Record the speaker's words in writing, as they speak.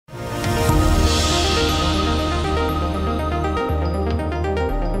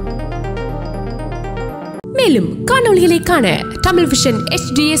மேலும் காணொளிகளை காண Tamil vision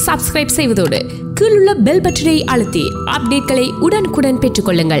HDயை subscribe செய்வதோடு கீழுள்ள பெல் பட்டனை அழுத்தி அப்டேட்களை உடனுக்குடன்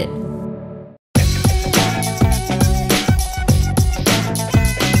பெற்றுக்கொள்ளுங்கள்.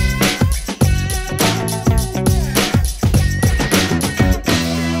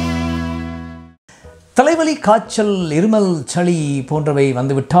 தலைவலி, காய்ச்சல், இருமல், சளி போன்றவை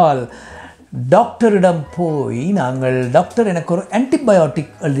வந்துவிட்டால் டாக்டரிடம் போய் நாங்கள் டாக்டர் எனக்கு ஒரு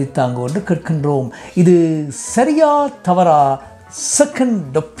ஆன்டிபயோட்டிக் எழுதித்தாங்க என்று கேட்கின்றோம். இது சரியா தவறா?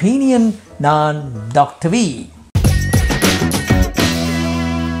 Second opinion. நான் டாக்டர் வி.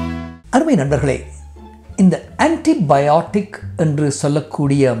 அருமை நண்பர்களே, இந்த ஆன்டிபயோட்டிக் என்று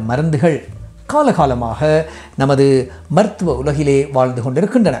சொல்லக்கூடிய மருந்துகள் காலகாலமாக நமது மருத்துவ உலகிலே வாழ்ந்து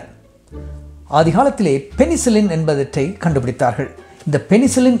கொண்டிருக்கின்றன. ஆதி காலத்திலே பெனிசிலின் என்பதை கண்டுபிடித்தார்கள். இந்த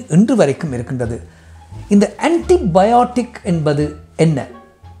பெனிசிலின் இன்று வரைக்கும் இருக்கின்றது. இந்த ஆன்டிபயோட்டிக் என்பது என்ன?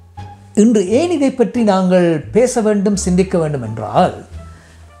 இன்று ஏன் இதை பற்றி நாங்கள் பேச வேண்டும், சிந்திக்க வேண்டும் என்றால்,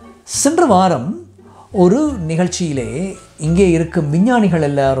 சென்ற வாரம் ஒரு நிகழ்ச்சியிலே இங்கே இருக்கும் விஞ்ஞானிகள்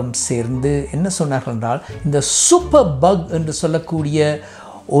எல்லாரும் சேர்ந்து என்ன சொன்னார்கள் என்றால், இந்த சூப்பர் பக் என்று சொல்லக்கூடிய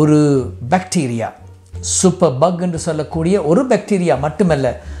ஒரு பாக்டீரியா, சூப்பர் பக் என்று சொல்லக்கூடிய ஒரு பாக்டீரியா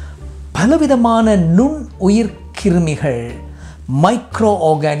மட்டுமல்ல, பலவிதமான நுண் உயிர் கிருமிகள், மைக்ரோ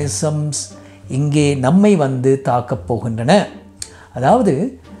ஆர்கானிசம்ஸ் இங்கே நம்மை வந்து தாக்கப் போகின்றன. அதாவது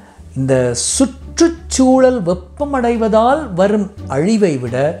இந்த சுற்றுச்சூழல் வெப்பமடைவதால் வரும் அழிவை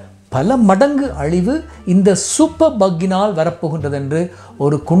விட பல மடங்கு அழிவு இந்த சூப்பர் பக்கினால் வரப்போகின்றது என்று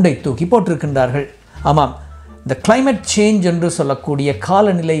ஒரு குண்டை தூக்கி போட்டிருக்கின்றார்கள். ஆமாம், இந்த கிளைமேட் சேஞ்ச் என்று சொல்லக்கூடிய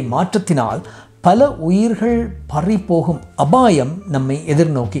காலநிலை மாற்றத்தினால் பல உயிர்கள் பறி போகும் அபாயம் நம்மை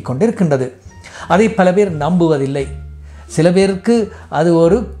எதிர்நோக்கி கொண்டிருக்கின்றது. அதை பல பேர் நம்புவதில்லை. சில பேருக்கு அது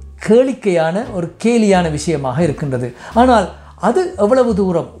ஒரு கேளிக்கையான, ஒரு கேலியான விஷயமாக இருக்கின்றது. ஆனால் அது எவ்வளவு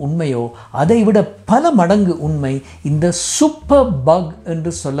தூரம் உண்மையோ அதை விட பல மடங்கு உண்மை இந்த சூப்பர் பக்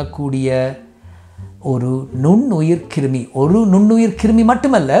என்று சொல்லக்கூடிய ஒரு நுண்ணுயிர் கிருமி. ஒரு நுண்ணுயிர் கிருமி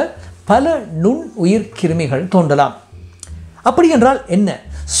மட்டுமல்ல, பல நுண்ணுயிர் கிருமிகள் தோன்றலாம். அப்படி என்றால் என்ன?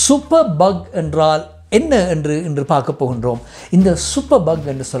 சூப்பர் பக் என்றால் என்ன என்று இன்று பார்க்க போகின்றோம். இந்த சூப்பர் பக்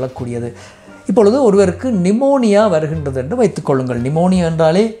என்று சொல்லக்கூடியது, இப்பொழுது ஒருவருக்கு நிமோனியா வருகின்றது என்று வைத்துக்கொள்ளுங்கள். நிமோனியா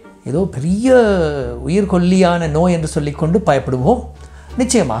என்றாலே ஏதோ பெரிய உயிர்கொல்லியான நோய் என்று சொல்லிக்கொண்டு பயப்படுவோம்.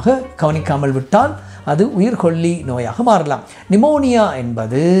 நிச்சயமாக கவனிக்காமல் விட்டால் அது உயிர்கொல்லி நோயாக மாறலாம். நிமோனியா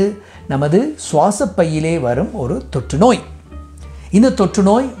என்பது நமது சுவாசப்பையிலே வரும் ஒரு தொற்று நோய். இந்த தொற்று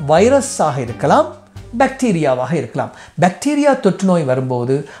நோய் வைரஸாக இருக்கலாம், பாக்டீரியாவாக இருக்கலாம். பாக்டீரியா தொற்று நோய்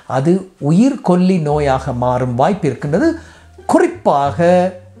வரும்போது அது உயிர்கொல்லி நோயாக மாறும் வாய்ப்பு இருக்கின்றது. குறிப்பாக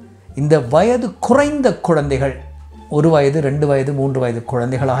இந்த வயது குறைந்த குழந்தைகள், 1 வயது, 2 வயது, 3 வயது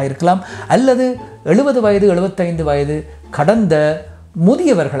குழந்தைகளாக இருக்கலாம், அல்லது 70 வயது, 75 வயது கடந்த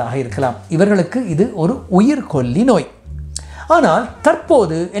முதியவர்களாக இருக்கலாம். இவர்களுக்கு இது ஒரு உயிர்கொல்லி நோய். ஆனால்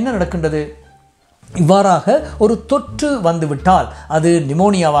தற்போது என்ன நடக்கின்றது? இவ்வாறாக ஒரு தொற்று வந்துவிட்டால் அது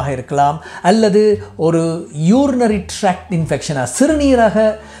நிமோனியாவாக இருக்கலாம், அல்லது ஒரு யூரினரி ட்ராக்ட் இன்ஃபெக்ஷனாக, சிறுநீரக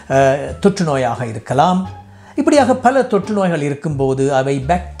தொற்று நோயாக இருக்கலாம். இப்படியாக பல தொற்று நோய்கள் இருக்கும்போது அவை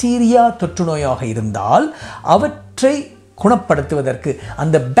பாக்டீரியா தொற்று நோயாக இருந்தால் அவற்றை குணப்படுத்துவதற்கு,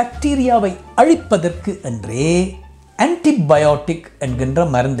 அந்த பாக்டீரியாவை அழிப்பதற்கு என்றே ஆன்டிபயோட்டிக் என்கின்ற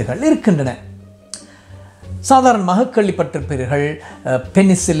மருந்துகள் இருக்கின்றன. சாதாரணமாக கேள்விப்பட்டிருப்பீர்கள்,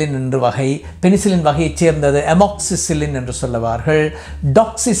 பெனிசிலின் என்ற வகை, பெனிசிலின் வகையைச் சேர்ந்தது அமாக்சிசிலின் என்று சொல்லுவார்கள்,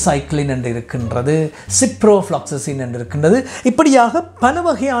 டாக்ஸிசைக்ளின் என்று இருக்கின்றது, சிப்ரோஃப்ளாக்சசின் என்று இருக்கின்றது. இப்படியாக பல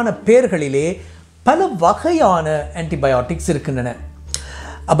வகையான பெயர்களிலே பல வகையான ஆன்டிபயோட்டிக்ஸ் இருக்கின்றன.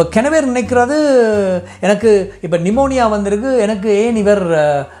 அப்போ கிணவேர் நினைக்கிறது, எனக்கு இப்போ நிமோனியா வந்திருக்கு, எனக்கு ஏன் இவர்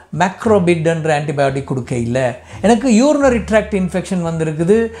மேக்ரோபிட் என்ற ஆன்டிபயோட்டிக் கொடுக்க இல்லை, எனக்கு யூரினரி ட்ராக்ட் இன்ஃபெக்ஷன்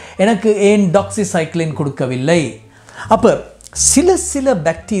வந்திருக்குது, எனக்கு ஏன் டாக்ஸிசைக்ளின் கொடுக்கவில்லை. அப்போ சில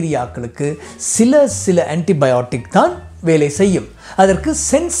பாக்டீரியாக்களுக்கு சில ஆன்டிபயோட்டிக் தான் வேலை செய்யும். அதற்கு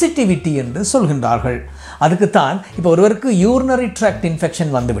சென்சிட்டிவிட்டி என்று சொல்கின்றார்கள். அதுக்குத்தான் இப்போ ஒருவருக்கு யூரினரி ட்ராக்ட்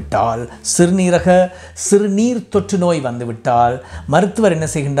இன்ஃபெக்ஷன் வந்துவிட்டால், சிறுநீர் தொற்று நோய் வந்துவிட்டால் மருத்துவர் என்ன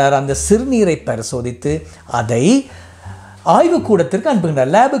செய்கின்றார்? அந்த சிறுநீரை பரிசோதித்து அதை ஆய்வுக்கூடத்திற்கு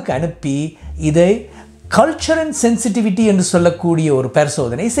அனுப்புகின்றார், லேபுக்கு அனுப்பி இதை கல்ச்சர் அண்ட் சென்சிட்டிவிட்டி என்று சொல்லக்கூடிய ஒரு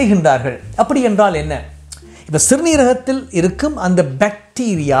பரிசோதனை செய்கின்றார்கள். அப்படி என்றால் என்ன? இப்போ சிறுநீரகத்தில் இருக்கும் அந்த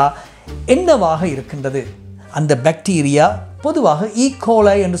பாக்டீரியா என்னவாக இருக்கின்றது? அந்த பாக்டீரியா பொதுவாக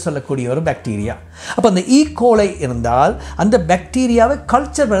ஈகோலை என்று சொல்லக்கூடிய ஒரு பாக்டீரியா. அப்போ அந்த ஈகோலை இருந்தால் அந்த பாக்டீரியாவை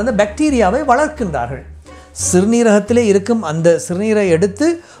கல்ச்சர் பண்ண, அந்த பாக்டீரியாவை வளர்க்கின்றார்கள். சிறுநீரகத்திலே இருக்கும் அந்த சிறுநீரை எடுத்து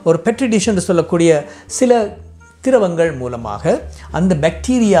ஒரு பெட்ரி டிஷ் என்று சொல்லக்கூடிய சில திரவங்கள் மூலமாக அந்த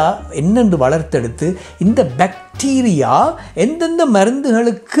பாக்டீரியா என்னென்று வளர்த்தெடுத்து, இந்த பாக்டீரியா எந்தெந்த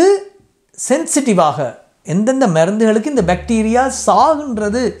மருந்துகளுக்கு சென்சிட்டிவாக எந்தெந்த மருந்துகளுக்கு இந்த பாக்டீரியா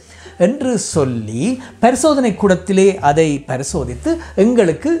சாகின்றது என்று சொல்லி பரிசோதனை கூடத்திலே அதை பரிசோதித்து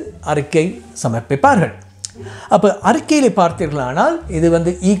எங்களுக்கு அறிக்கை சமர்ப்பிப்பார்கள். அப்போ அறிக்கையில் பார்த்தீர்களானால் இது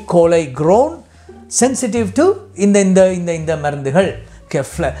வந்து E. coli grown sensitive to இந்த மருந்துகள்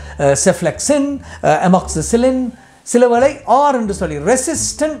செஃப்ளெக்சின், அமாக்சிசிலின், சில வேளை ஆர் என்று சொல்லி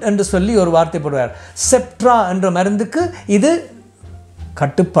ரெசிஸ்டன்ட் என்று சொல்லி ஒரு வார்த்தை போடுவார். செப்ட்ரா என்ற மருந்துக்கு இது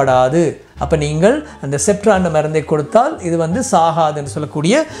கட்டுப்படாது. அப்போ நீங்கள் அந்த செப்ட்ரா என்ற மருந்தை கொடுத்தால் இது வந்து சாகாது என்று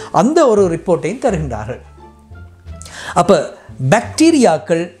சொல்லக்கூடிய அந்த ஒரு ரிப்போர்ட்டையும் தருகின்றார்கள். அப்போ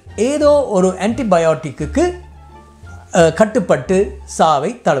பாக்டீரியாக்கள் ஏதோ ஒரு ஆன்டிபயோட்டிக்கு கட்டுப்பட்டு சாவை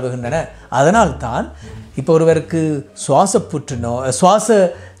தழுவுகின்றன. அதனால்தான் இப்போ ஒருவருக்கு சுவாச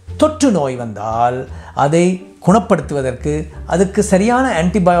தொற்று நோய் வந்தால் அதை குணப்படுத்துவதற்கு அதுக்கு சரியான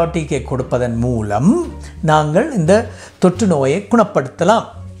ஆன்டிபயோட்டிக்கை கொடுப்பதன் மூலம் நாங்கள் இந்த தொற்று நோயை குணப்படுத்தலாம்.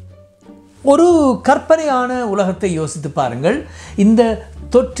 ஒரு கற்பனையான உலகத்தை யோசித்து பாருங்கள். இந்த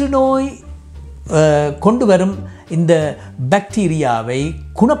தொற்று நோய் கொண்டு வரும் இந்த பாக்டீரியாவை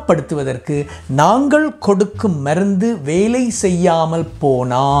குணப்படுத்துவதற்கு நாங்கள் கொடுக்கும் மருந்து வேலை செய்யாமல்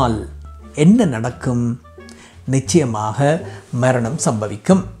போனால் என்ன நடக்கும்? நிச்சயமாக மரணம்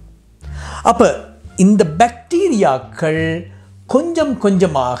சம்பவிக்கும். அப்போ இந்த பாக்டீரியாக்கள் கொஞ்சம்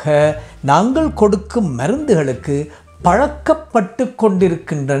கொஞ்சமாக நாங்கள் கொடுக்கும் மருந்துகளுக்கு பழக்கப்பட்டு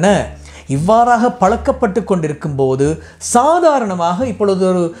கொண்டிருக்கின்றன. இவ்வாறாக பழக்கப்பட்டு கொண்டிருக்கும் போது சாதாரணமாக இப்பொழுது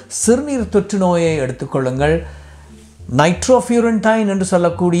ஒரு சிறுநீர் தொற்று நோயை எடுத்துக்கொள்ளுங்கள். நைட்ரோஃபியூரன்டைன் என்று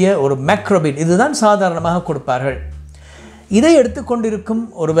சொல்லக்கூடிய ஒரு மேக்ரோபிட், இதுதான் சாதாரணமாக கொடுப்பார்கள். இதை எடுத்துக்கொண்டிருக்கும்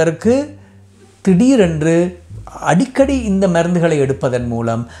ஒருவருக்கு திடீரென்று அடிக்கடி இந்த மருந்துகளை எடுப்பதன்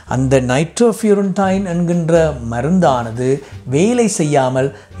மூலம் அந்த நைட்ரோஃபியூரன்டைன் என்கின்ற மருந்தானது வேலை செய்யாமல்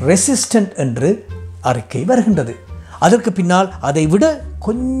ரெசிஸ்டன்ட் என்று அறிக்கை வருகின்றது. அதற்கு பின்னால் அதை விட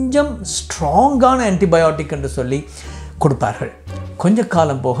கொஞ்சம் ஸ்ட்ராங்கான ஆன்டிபயோட்டிக் என்று சொல்லி கொடுப்பார்கள். கொஞ்ச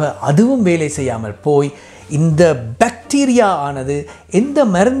காலம் போக அதுவும் வேலை செய்யாமல் போய் இந்த பாக்டீரியா ஆனது எந்த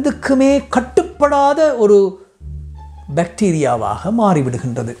மருந்துக்குமே கட்டுப்படாத ஒரு பாக்டீரியாவாக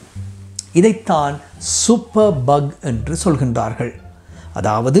மாறிவிடுகின்றது. இதைத்தான் சூப்பர் பக் என்று சொல்கின்றார்கள்.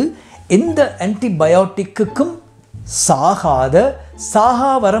 அதாவது எந்த ஆன்டிபயோட்டிக்கும்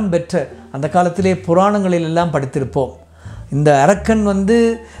சாகா வரம் பெற்ற, அந்த காலத்திலே புராணங்களில் எல்லாம் படித்திருப்போம், இந்த அரக்கன் வந்து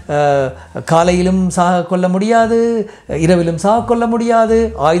காலையிலும் சாக கொள்ள முடியாது, இரவிலும் சாக கொள்ள முடியாது,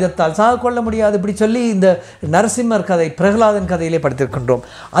 ஆயுதத்தால் சாக கொள்ள முடியாது, இப்படி சொல்லி இந்த நரசிம்மர் கதை, பிரகலாதன் கதையிலே படித்திருக்கின்றோம்.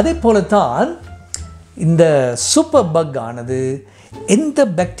 அதே போலத்தான் இந்த சூப்பர் பக் ஆனது எந்த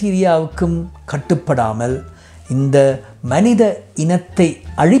பாக்டீரியாவுக்கும் கட்டுப்படாமல் இந்த மனித இனத்தை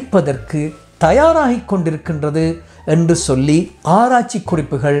அழிப்பதற்கு தயாராகி கொண்டிருக்கின்றது என்று சொல்லி ஆராய்ச்சி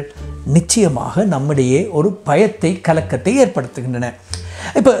குறிப்புகள் நிச்சயமாக நம்மிடையே ஒரு பயத்தை, கலக்கத்தை ஏற்படுத்துகின்றன.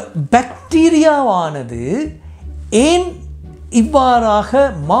 இப்போ பாக்டீரியாவானது ஏன் இவ்வாறாக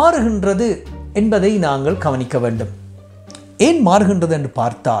மாறுகின்றது என்பதை நாங்கள் கவனிக்க வேண்டும். ஏன் மாறுகின்றது என்று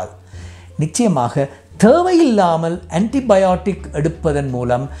பார்த்தால் நிச்சயமாக தேவையில்லாமல் ஆன்டிபயோட்டிக் எடுப்பதன்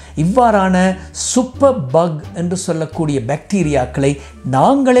மூலம் இவ்வாறான சூப்பர் பக் என்று சொல்லக்கூடிய பாக்டீரியாக்களை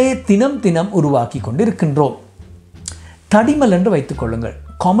நாங்களே தினம் தினம் உருவாக்கி கொண்டிருக்கின்றோம். தடிமல் என்று வைத்துக்கொள்ளுங்கள்.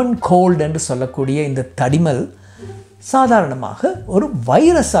 காமன் கோல்டு என்று சொல்லக்கூடிய இந்த தடிமல் சாதாரணமாக ஒரு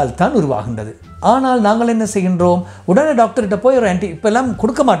வைரஸால் தான் உருவாகின்றது. ஆனால் நாங்கள் என்ன செய்கின்றோம்? உடனே டாக்டர்கிட்ட போய் ஒரு இப்பெல்லாம்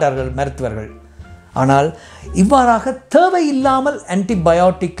கொடுக்க மாட்டார்கள் மருத்துவர்கள். ஆனால் இவ்வாறாக தேவையில்லாமல்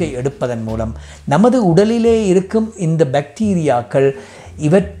ஆன்டிபயோட்டிக்கை எடுப்பதன் மூலம் நமது உடலிலே இருக்கும் இந்த பாக்டீரியாக்கள்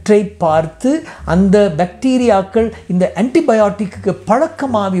இவற்றை பார்த்து அந்த பாக்டீரியாக்கள் இந்த ஆன்டிபயோட்டிக்கு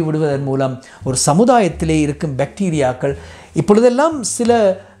பழக்கமாகி விடுவதன் மூலம் ஒரு சமுதாயத்திலே இருக்கும் பாக்டீரியாக்கள் இப்பொழுதெல்லாம் சில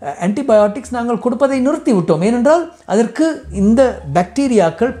ஆன்டிபயோட்டிக்ஸ் நாங்கள் கொடுப்பதை நிறுத்திவிட்டோம். ஏனென்றால் அதற்கு இந்த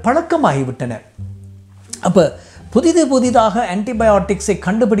பாக்டீரியாக்கள் பழக்கமாகிவிட்டன. அப்போ புதிதாக ஆன்டிபயோட்டிக்ஸை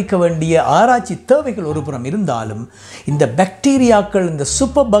கண்டுபிடிக்க வேண்டிய ஆராய்ச்சி தேவைகள் ஒருபுறம் இருந்தாலும் இந்த பாக்டீரியாக்கள், இந்த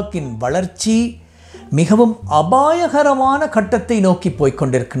சூப்பர் பக்கின் வளர்ச்சி மிகவும் அபாயகரமான கட்டத்தை நோக்கி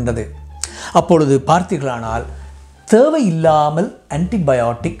போய்கொண்டிருக்கின்றது. அப்பொழுது பார்த்தீர்களானால் தேவையில்லாமல்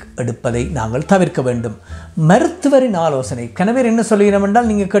ஆன்டிபயோட்டிக் எடுப்பதை நாங்கள் தவிர்க்க வேண்டும். மருத்துவரின் ஆலோசனை. கணவர் என்ன சொல்கிறோம் என்றால்,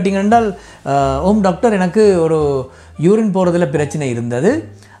 நீங்கள் கேட்டீங்க என்றால், ஓம் டாக்டர், எனக்கு ஒரு யூரின் போகிறதுல பிரச்சனை இருந்தது.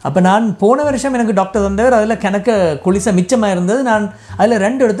 அப்போ நான் போன வருஷம் எனக்கு டாக்டர் தந்தவர், அதில் கணக்க குளிச மிச்சமாக இருந்தது, நான் அதில்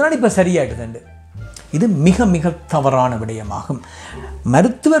 2 எடுத்தனால் இப்போ சரியாயிடுது. இது மிக மிக தவறான விடயமாகும்.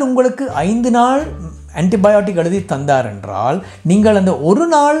 மருத்துவர் உங்களுக்கு 5 நாள் ஆன்டிபயோட்டிக் எழுதி தந்தார் என்றால் நீங்கள் அந்த ஒரு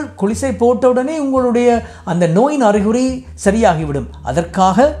நாள் குளிசை போட்டவுடனே உங்களுடைய அந்த நோயின் அறிகுறி சரியாகிவிடும்.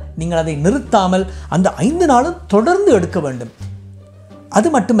 அதற்காக நீங்கள் அதை நிறுத்தாமல் அந்த 5 நாளும் தொடர்ந்து எடுக்க வேண்டும். அது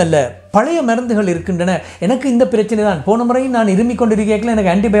மட்டுமல்ல, பழைய மருந்துகள் இருக்கின்றன. எனக்கு இந்த பிரச்சனை தான், போன முறையும் நான் இருமிக் கொண்டிருக்கேன்,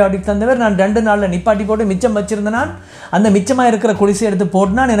 எனக்கு ஆன்டிபயோட்டிக் தந்தவர், நான் 2 நாளில் நிப்பாட்டி போட்டு மிச்சம் வச்சிருந்தேன், நான் அந்த மிச்சமாக இருக்கிற குளிசை எடுத்து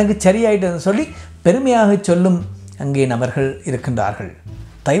போட்டுனான், எனக்கு சரியாயிட்டுன்னு சொல்லி பெருமையாக சொல்லும் அங்கே நபர்கள் இருக்கின்றார்கள்.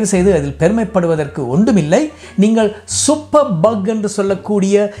 தயவு செய்து அதில் பெருமைப்படுவதற்கு ஒன்றுமில்லை. நீங்கள் சூப்பர் பக் என்று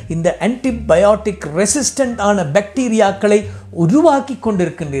சொல்லக்கூடிய இந்த ஆன்டிபயோட்டிக் ரெசிஸ்டன்ட் ஆன பாக்டீரியாக்களை உருவாக்கி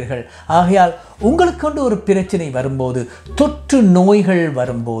கொண்டிருக்கின்றீர்கள். ஆகையால் உங்களுக்கு கொண்டு ஒரு பிரச்சனை வரும்போது, தொற்று நோய்கள்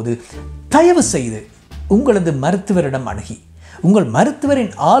வரும்போது, தயவு செய்து உங்களது மருத்துவரிடம் அணுகி, உங்கள்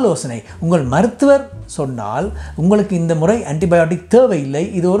மருத்துவரின் ஆலோசனை, உங்கள் மருத்துவர் சொன்னால் உங்களுக்கு இந்த முறை ஆன்டிபயோட்டிக் தேவையில்லை,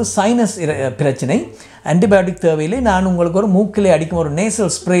 இது ஒரு சைனஸ் பிரச்சனை, ஆன்டிபயோட்டிக் தேவையில்லை, நான் உங்களுக்கு ஒரு மூக்கிலே அடிக்கும் ஒரு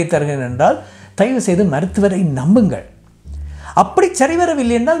நேசல் ஸ்ப்ரே தருகிறேன் என்றால் தயவு செய்து மருத்துவரை நம்புங்கள். அப்படி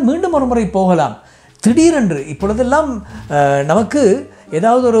சரிவரவில்லை என்றால் மீண்டும் ஒரு முறை போகலாம். திடீரென்று இப்பொழுதெல்லாம் நமக்கு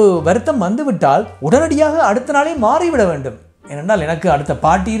ஏதாவது ஒரு வருத்தம் வந்துவிட்டால் உடனடியாக அடுத்த நாளே மாறிவிட வேண்டும். ஏனென்றால் எனக்கு அடுத்த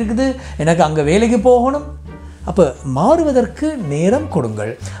பார்ட்டி இருக்குது, எனக்கு அங்கே வேலைக்கு போகணும். அப்போ மாறுவதற்கு நேரம்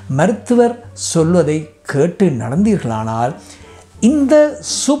கொடுங்கள். மருத்துவர் சொல்வதை கேட்டு நடந்தீர்களானால் இந்த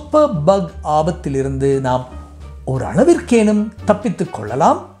சூப்பர் பக் ஆபத்திலிருந்து நாம் ஒரு அளவிற்கேனும் தப்பித்து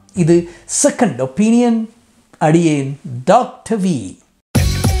கொள்ளலாம். இது செகண்ட் ஒப்பீனியன். அடியேன் டாக்டர் வி.